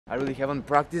I really haven't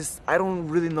practiced. I don't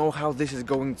really know how this is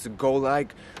going to go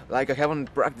like I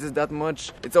haven't practiced that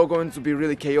much. It's all going to be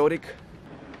really chaotic.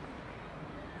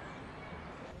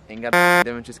 And god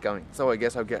damage is coming. So I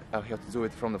guess I'll have to do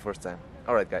it from the first time.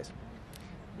 Alright guys,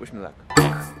 wish me luck.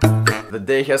 The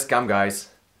day has come, guys.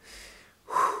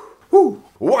 Woo.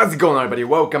 What's going on, everybody?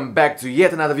 Welcome back to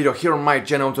yet another video here on my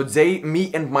channel. Today,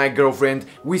 me and my girlfriend,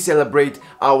 we celebrate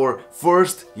our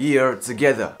first year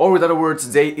together. Or with other words,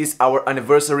 today is our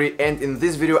anniversary, and in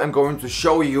this video I'm going to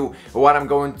show you what I'm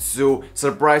going to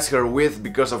surprise her with,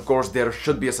 because of course there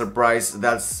should be a surprise.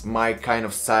 That's my kind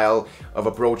of style of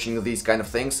approaching these kind of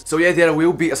things. So yeah, there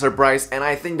will be a surprise, and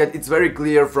I think that it's very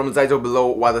clear from the title below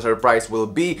what the surprise will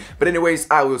be. But anyways,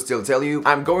 I will still tell you.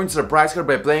 I'm going to surprise her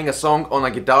by playing a song on a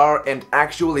guitar and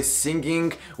actually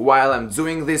singing while I'm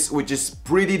doing this, which is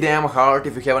pretty damn hard.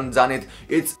 If you haven't done it,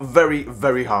 it's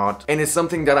very hard, and it's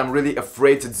something that I'm really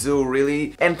afraid to do,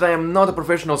 really. And I am not a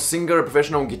professional singer, a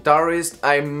professional guitarist.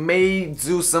 I may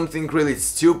do something really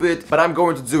stupid, but I'm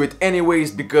going to do it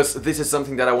anyways, because this is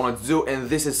something that I want to do, and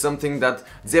this is something that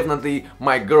definitely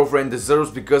my girlfriend deserves,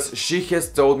 because she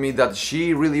has told me that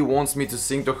she really wants me to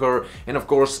sing to her, and of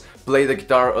course play the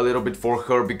guitar a little bit for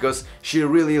her, because she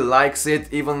really likes it,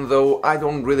 even though I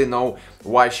don't really know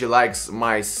why she likes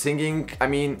my singing. I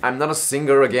mean, I'm not a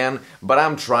singer again, but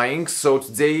I'm trying. So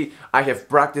today I have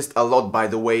practiced a lot, by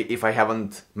the way, if I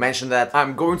haven't mentioned that.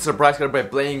 I'm going to surprise her by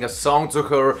playing a song to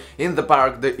her in the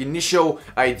park. The initial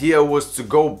idea was to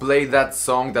go play that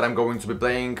song that I'm going to be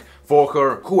playing for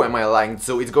her. Who am I lying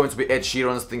to? It's going to be Ed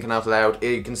Sheeran's Thinking Out Loud.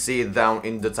 You can see it down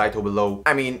in the title below.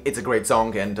 I mean, it's a great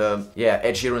song, and yeah,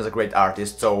 Ed Sheeran's a great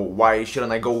artist, so why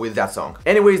shouldn't I go with that song?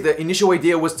 Anyways, the initial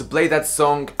idea was to play that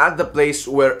song at the place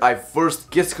where I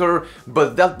first kissed her,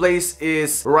 but that place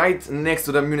is right next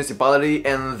to the municipality,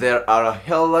 and there are a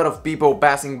hell lot of people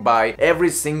passing by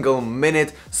every single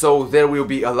minute, so there will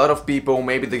be a lot of people.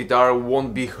 Maybe the guitar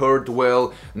won't be heard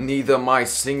well, neither my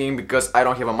singing, because I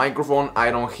don't have a microphone,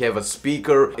 I don't have a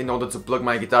speaker in order to plug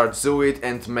my guitar to it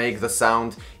and make the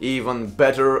sound even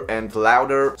better and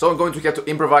louder. So I'm going to have to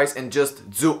improvise and just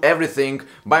do everything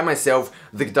by myself.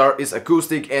 The guitar is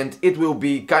acoustic and it will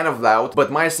be kind of loud,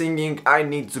 but my singing, I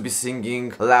need to be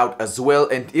singing loud as well,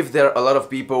 and if there are a lot of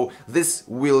people, this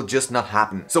will just not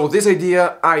happen. So this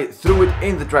idea, I threw it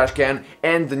in the trash can,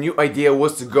 and the new idea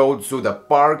was to go to the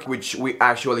park, which we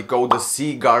actually call the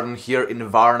Sea Garden here in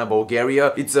Varna,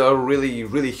 Bulgaria. It's a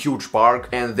really huge park,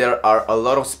 and there are a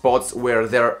lot of spots where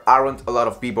there aren't a lot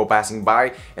of people passing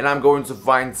by, and I'm going to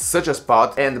find such a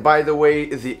spot. And by the way,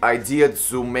 the idea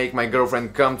to make my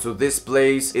girlfriend come to this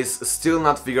place is still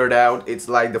not figured out. It's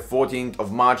like the 14th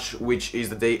of March, which is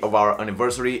the day of our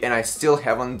anniversary, and I still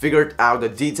haven't figured out the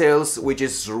details, which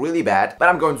is really bad, but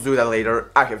I'm going to do that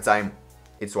later. I have time.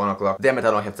 It's 1 o'clock. Damn it, I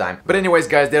don't have time. But anyways,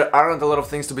 guys, there aren't a lot of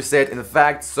things to be said, in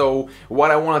fact, so what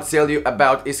I want to tell you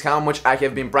about is how much I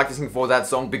have been practicing for that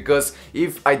song, because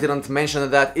if I didn't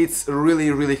mention that, it's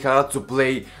really hard to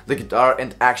play the guitar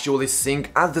and actually sing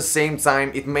at the same time.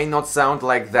 It may not sound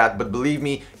like that, but believe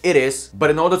me, it is.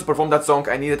 But in order to perform that song,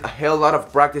 I needed a hell lot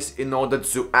of practice in order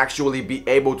to actually be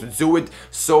able to do it,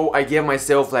 so I gave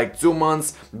myself like 2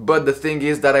 months, but the thing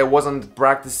is that I wasn't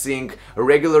practicing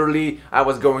regularly. I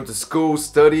was going to school,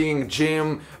 studying,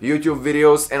 gym, YouTube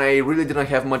videos, and I really didn't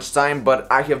have much time,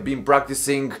 but I have been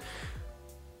practicing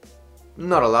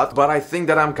not a lot, but I think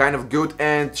that I'm kind of good,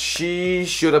 and she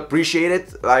should appreciate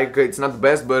it. Like, it's not the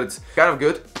best, but it's kind of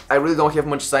good. I really don't have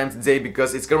much time today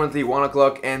because it's currently 1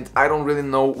 o'clock and I don't really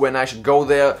know when I should go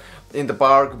there in the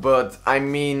park, but I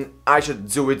mean, I should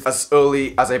do it as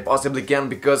early as I possibly can,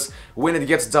 because when it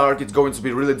gets dark it's going to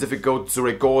be really difficult to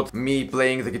record me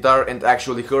playing the guitar and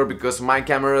actually her, because my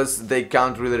cameras, they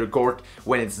can't really record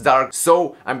when it's dark.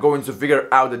 So I'm going to figure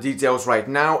out the details right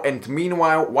now, and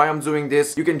meanwhile, while I'm doing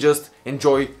this, you can just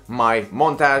enjoy my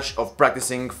montage of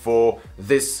practicing for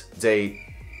this day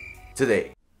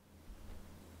today.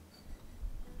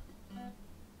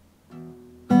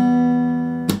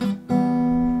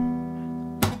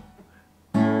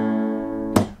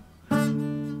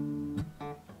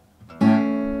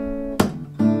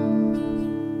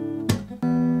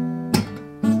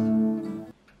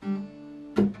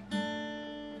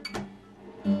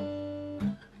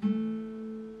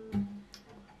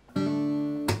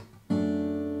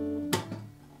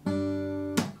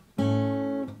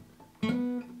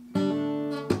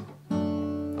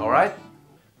 Alright?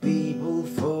 People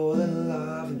fall in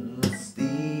love in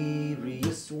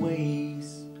mysterious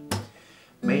ways.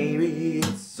 Maybe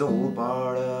it's all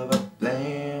part of a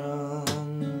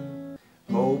plan,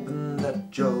 hoping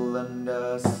that you'll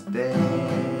understand.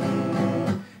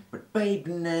 But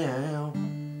baby now,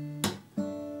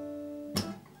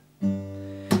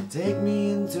 take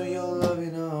me into your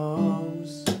loving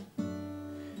arms.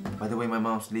 By the way, my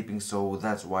mom's sleeping, so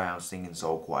that's why I'm singing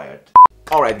so quiet.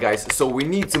 Alright guys, so we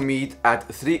need to meet at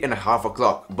 3:30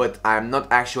 o'clock, but I'm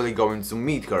not actually going to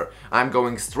meet her. I'm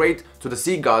going straight to the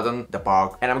Sea Garden, the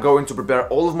park, and I'm going to prepare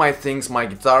all of my things, my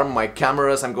guitar, my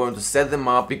cameras. I'm going to set them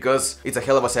up because it's a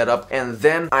hell of a setup, and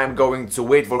then I'm going to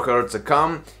wait for her to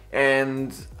come,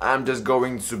 and I'm just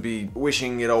going to be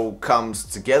wishing it all comes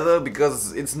together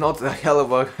because it's not a hell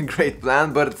of a great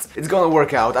plan, but it's gonna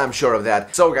work out, I'm sure of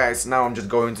that. So guys, now I'm just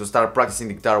going to start practicing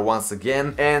the guitar once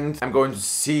again, and I'm going to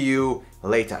see you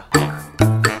later.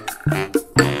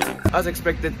 As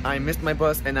expected, I missed my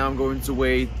bus and now I'm going to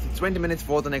wait 20 minutes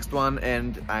for the next one,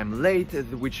 and I'm late,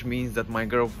 which means that my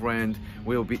girlfriend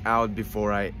will be out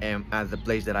before I am at the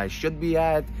place that I should be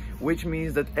at, which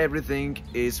means that everything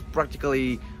is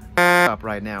practically up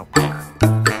right now.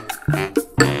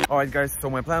 Alright guys, so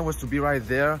my plan was to be right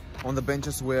there on the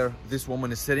benches where this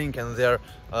woman is sitting, and there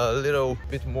are a little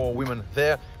bit more women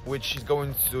there, which is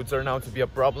going to turn out to be a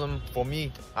problem for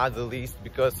me at the least,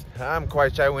 because I'm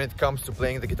quite shy when it comes to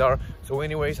playing the guitar. So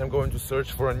anyways, I'm going to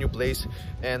search for a new place.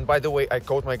 And by the way, I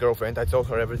called my girlfriend, I told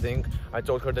her everything. I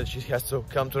told her that she has to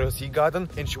come to the Sea Garden,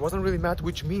 and she wasn't really mad,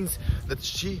 which means that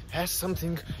she has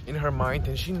something in her mind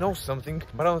and she knows something,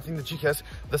 but I don't think that she has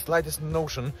the slightest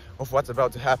notion of what's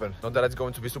about to happen. Not that it's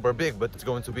going to be super big, but it's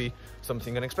going to be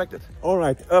something unexpected.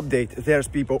 Alright, update, there's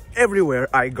people everywhere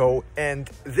I go, and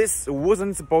this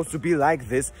wasn't supposed to be like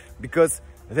this because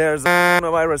there's a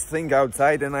coronavirus thing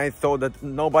outside, and I thought that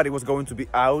nobody was going to be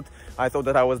out. I thought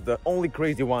that I was the only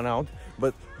crazy one out,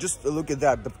 but just look at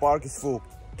that, the park is full.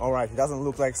 Alright, it doesn't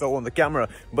look like so on the camera,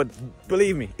 but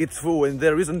believe me, it's full, and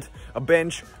there isn't a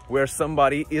bench where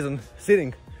somebody isn't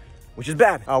sitting, which is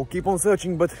bad. I'll keep on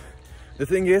searching, but the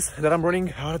thing is that I'm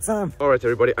running out of time. Alright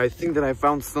everybody, I think that I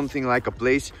found something like a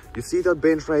place. You see that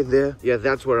bench right there? Yeah,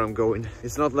 that's where I'm going.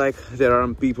 It's not like there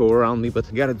aren't people around me, but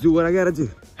I gotta do what I gotta do.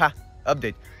 Ha!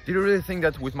 Update. Did you really think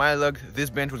that with my luck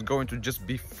this bench was going to just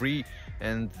be free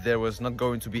and there was not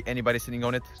going to be anybody sitting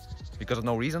on it because of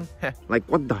no reason? Like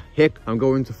what the heck? I'm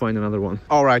going to find another one.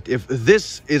 Alright, if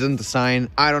this isn't a sign,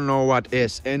 I don't know what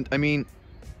is. And I mean,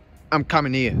 I'm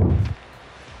coming here.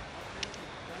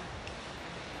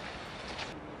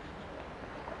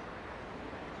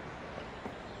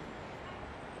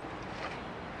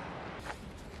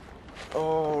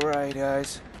 Alright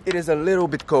guys, it is a little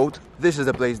bit cold. This is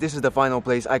the place, this is the final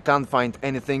place. I can't find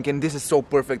anything, and this is so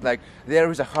perfect. Like,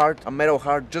 there is a heart, a metal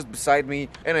heart just beside me,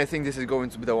 and I think this is going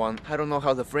to be the one. I don't know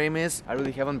how the frame is, I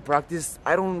really haven't practiced.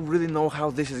 I don't really know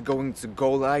how this is going to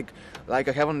go like I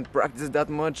haven't practiced that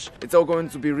much. It's all going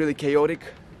to be really chaotic.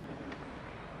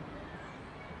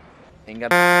 And god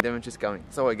damage is coming,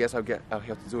 so I guess I'll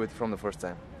have to do it from the first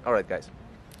time. Alright guys,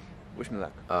 wish me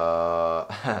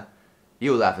luck.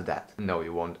 You laugh at that. No,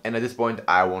 you won't. And at this point,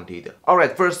 I won't either.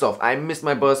 Alright, first off, I missed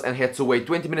my bus and had to wait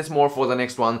 20 minutes more for the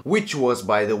next one, which was,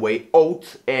 by the way, old.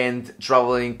 And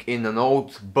traveling in an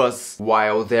old bus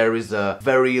while there is a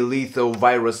very lethal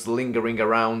virus lingering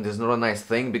around is not a nice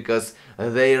thing, because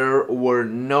there were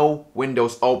no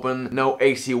windows open, no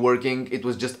AC working. It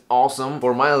was just awesome.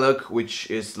 For my luck, which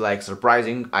is like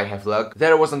surprising, I have luck,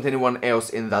 there wasn't anyone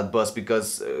else in that bus,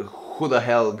 because who the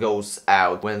hell goes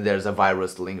out when there's a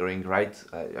virus lingering, right?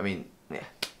 I mean, yeah.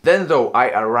 Then though, I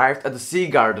arrived at the Sea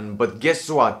Garden, but guess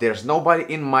what? There's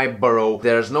nobody in my borough,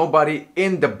 there's nobody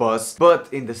in the bus,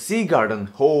 but in the Sea Garden,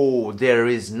 oh, there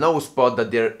is no spot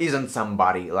that there isn't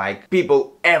somebody, like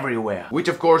people everywhere. Which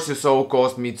of course you saw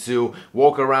caused me to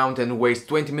walk around and waste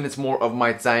 20 minutes more of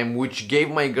my time, which gave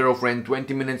my girlfriend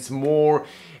 20 minutes more,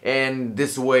 and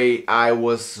this way I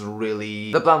was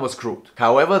really... the plan was screwed.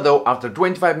 However though, after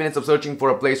 25 minutes of searching for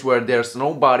a place where there's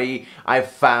nobody, I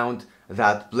found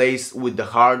that place with the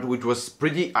heart, which was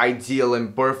pretty ideal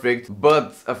and perfect.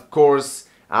 But of course,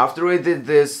 after I did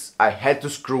this, I had to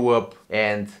screw up,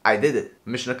 and I did it.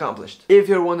 Mission accomplished. If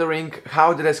you're wondering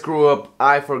how did I screw up,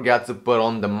 I forgot to put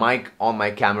on the mic on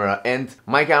my camera, and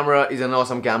my camera is an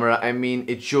awesome camera. I mean,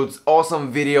 it shoots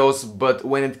awesome videos, but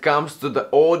when it comes to the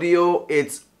audio,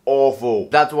 it's awful.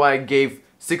 That's why I gave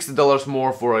 $60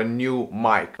 more for a new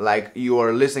mic. Like, you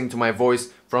are listening to my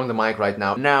voice from the mic right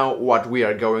now. Now what we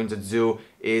are going to do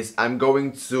is I'm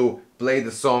going to play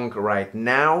the song right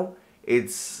now.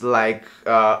 It's like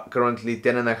currently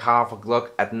 10:30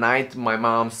 o'clock at night. My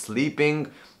mom's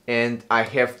sleeping and I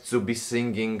have to be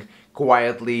singing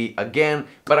quietly again,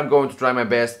 but I'm going to try my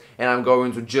best, and I'm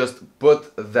going to just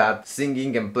put that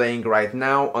singing and playing right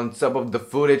now on top of the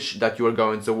footage that you are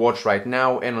going to watch right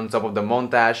now, and on top of the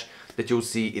montage that you'll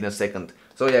see in a second.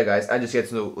 So yeah guys, I just had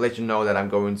to let you know that I'm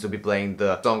going to be playing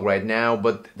the song right now,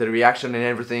 but the reaction and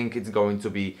everything, it's going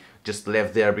to be just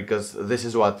left there because this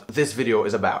is what this video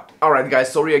is about. Alright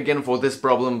guys, sorry again for this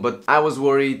problem, but I was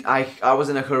worried, I was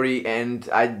in a hurry and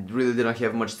I really didn't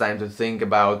have much time to think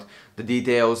about the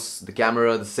details, the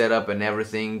camera, the setup and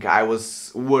everything. I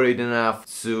was worried enough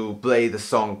to play the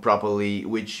song properly,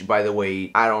 which by the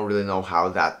way, I don't really know how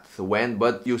that went,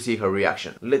 but you see her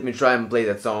reaction. Let me try and play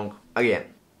that song again.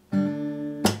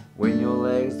 When your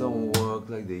legs don't work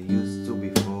like they used to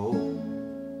before,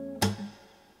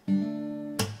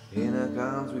 and I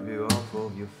can't sweep you off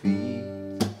of your feet,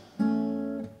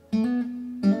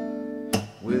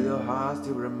 will your heart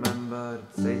still remember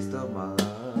the taste of my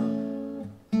love?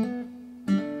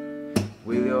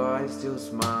 Will your eyes still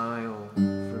smile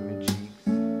from your cheeks?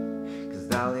 'Cause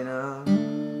darling, I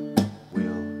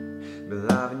will be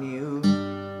loving you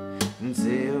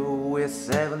until we're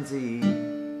 70.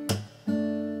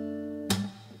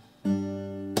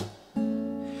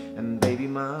 And baby,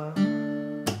 my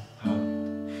heart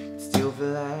still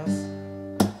feels as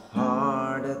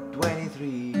hard at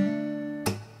 23.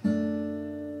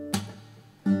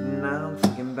 And I'm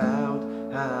thinking about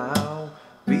how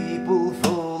people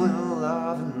fall in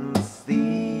love in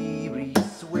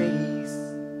mysterious ways.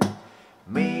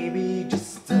 Maybe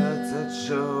just a touch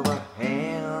of a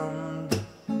hand.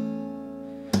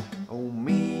 Oh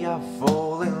me, I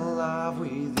fall in love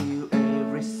with you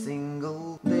every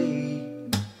single day.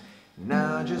 And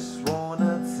I just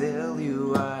wanna tell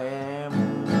you I am,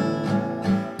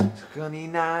 honey,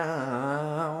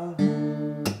 now.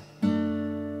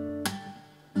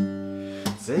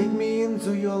 Take me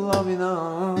into your loving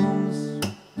arms,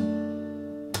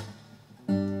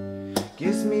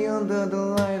 kiss me under the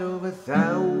light of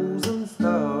 1,000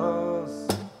 stars,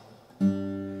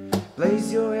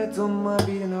 place your head on my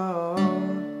beating heart.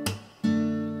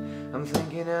 I'm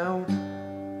thinking out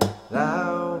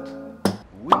loud.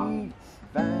 We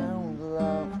found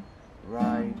love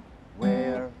right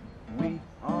where we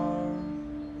are.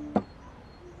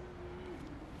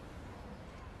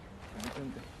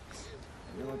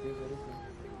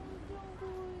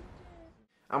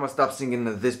 I'm gonna stop singing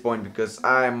at this point because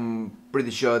I'm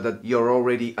pretty sure that you're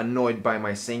already annoyed by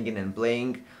my singing and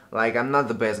playing. Like, I'm not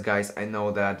the best, guys, I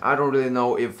know that. I don't really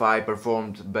know if I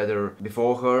performed better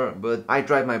before her, but I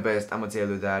tried my best, I'ma tell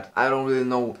you that. I don't really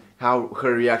know how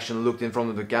her reaction looked in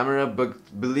front of the camera, but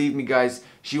believe me guys,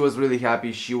 she was really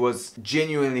happy, she was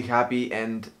genuinely happy,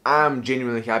 and I'm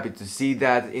genuinely happy to see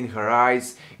that in her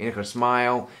eyes, in her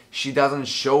smile. She doesn't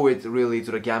show it really to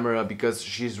the camera because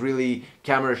she's really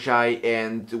camera shy,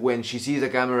 and when she sees the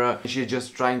camera, she's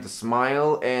just trying to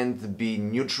smile and be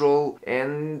neutral,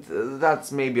 and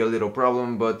that's maybe a little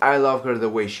problem, but I love her the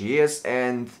way she is,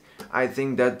 and I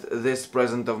think that this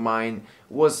present of mine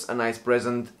was a nice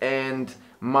present. And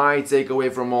my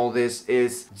takeaway from all this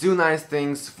is do nice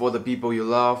things for the people you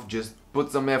love, just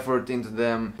put some effort into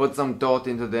them, put some thought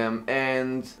into them,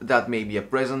 and that may be a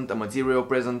present, a material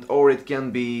present, or it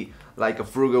can be like a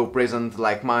frugal present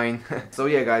like mine. So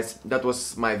yeah guys, that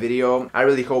was my video. I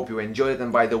really hope you enjoyed it,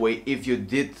 and by the way, if you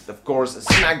did, of course,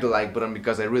 smack the like button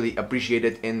because I really appreciate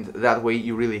it, and that way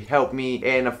you really help me.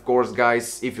 And of course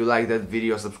guys, if you like that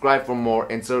video, subscribe for more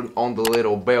and turn on the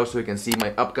little bell so you can see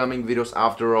my upcoming videos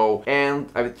after all. And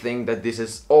I think that this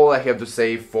is all I have to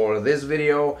say for this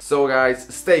video. So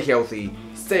guys, stay healthy,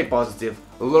 stay positive,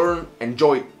 learn,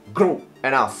 enjoy, grow,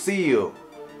 and I'll see you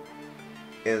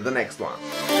in the next one.